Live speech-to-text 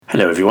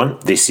Hello everyone,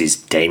 this is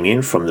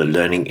Damien from the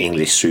Learning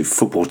English Through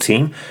Football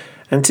team,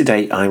 and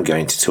today I'm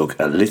going to talk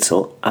a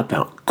little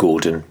about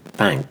Gordon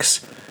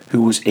Banks,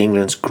 who was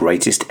England's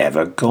greatest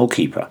ever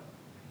goalkeeper.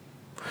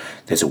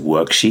 There's a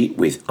worksheet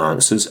with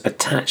answers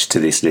attached to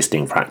this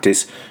listening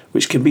practice,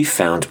 which can be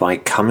found by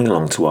coming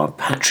along to our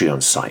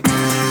Patreon site.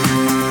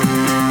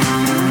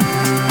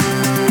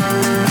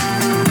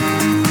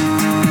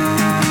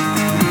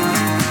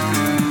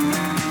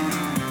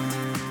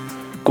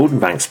 Gordon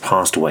Banks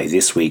passed away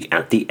this week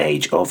at the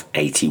age of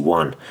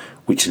 81,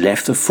 which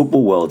left the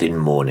football world in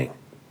mourning.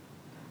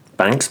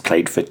 Banks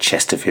played for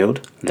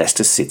Chesterfield,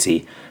 Leicester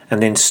City,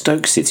 and then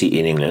Stoke City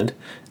in England,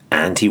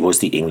 and he was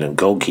the England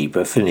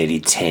goalkeeper for nearly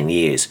 10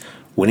 years,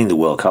 winning the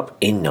World Cup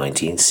in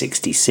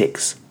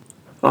 1966.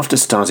 After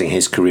starting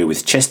his career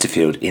with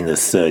Chesterfield in the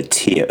third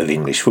tier of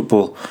English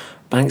football,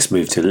 Banks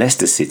moved to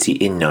Leicester City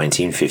in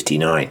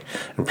 1959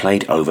 and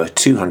played over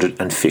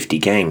 250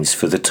 games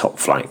for the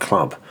top-flight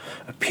club,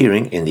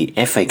 appearing in the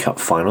FA Cup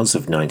finals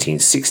of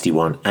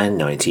 1961 and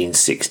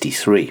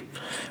 1963,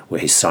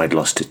 where his side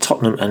lost to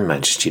Tottenham and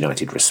Manchester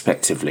United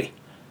respectively.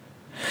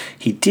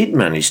 He did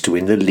manage to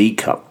win the League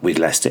Cup with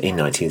Leicester in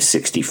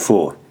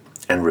 1964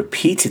 and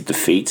repeated the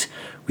feat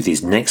with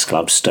his next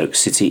club Stoke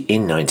City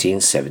in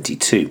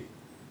 1972.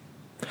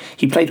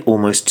 He played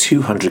almost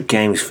 200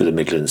 games for the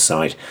Midlands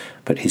side,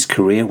 but his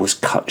career was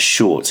cut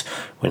short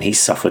when he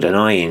suffered an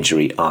eye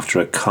injury after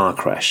a car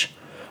crash,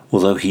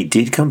 although he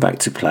did come back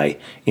to play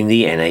in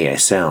the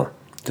NASL,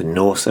 the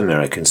North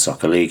American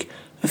Soccer League,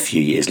 a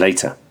few years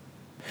later.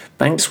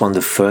 Banks won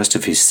the first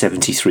of his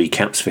 73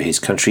 caps for his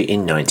country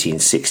in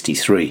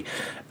 1963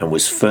 and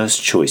was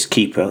first choice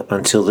keeper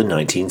until the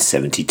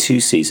 1972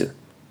 season.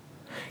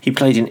 He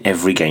played in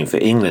every game for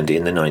England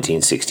in the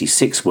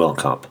 1966 World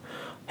Cup,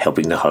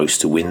 helping the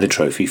host to win the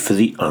trophy for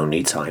the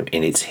only time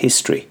in its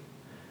history.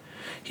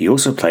 He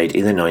also played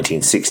in the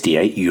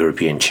 1968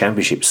 European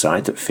Championship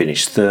side that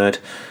finished third,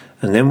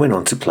 and then went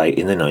on to play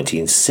in the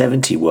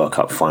 1970 World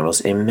Cup finals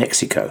in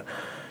Mexico,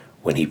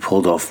 when he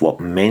pulled off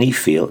what many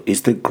feel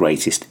is the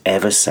greatest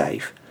ever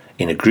save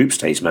in a group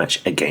stage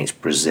match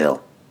against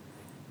Brazil.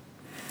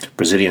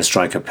 Brazilian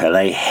striker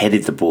Pelé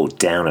headed the ball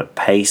down at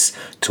pace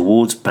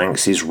towards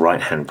Banks's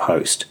right-hand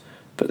post,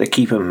 but the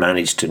keeper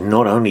managed to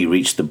not only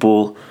reach the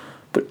ball,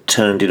 but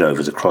turned it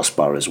over the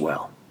crossbar as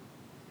well.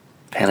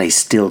 Pelé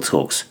still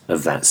talks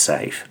of that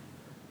save.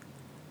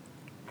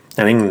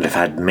 Now, England have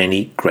had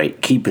many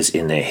great keepers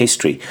in their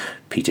history: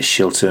 Peter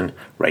Shilton,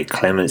 Ray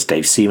Clemence,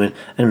 Dave Seaman,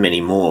 and many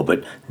more,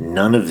 but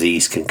none of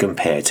these can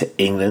compare to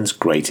England's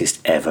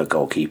greatest ever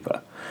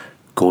goalkeeper.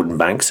 Gordon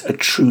Banks, a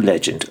true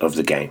legend of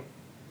the game.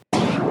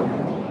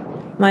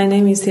 My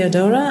name is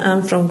Theodora,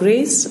 I'm from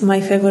Greece,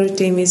 my favorite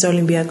team is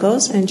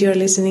Olympiakos, and you're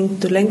listening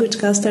to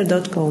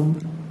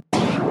languagecaster.com.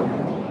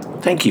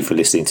 Thank you for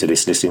listening to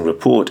this listening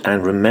report,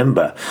 and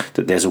remember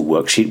that there's a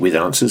worksheet with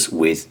answers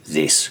with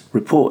this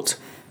report.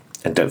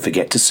 And don't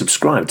forget to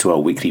subscribe to our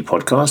weekly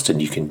podcast, and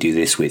you can do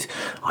this with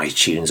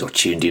iTunes or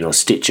TuneIn or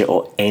Stitcher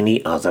or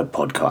any other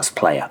podcast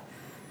player.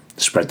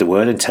 Spread the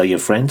word and tell your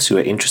friends who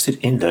are interested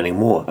in learning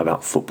more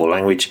about football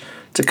language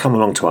to come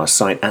along to our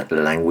site at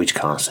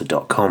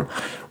languagecaster.com.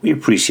 We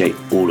appreciate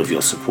all of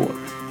your support.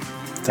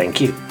 Thank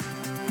you.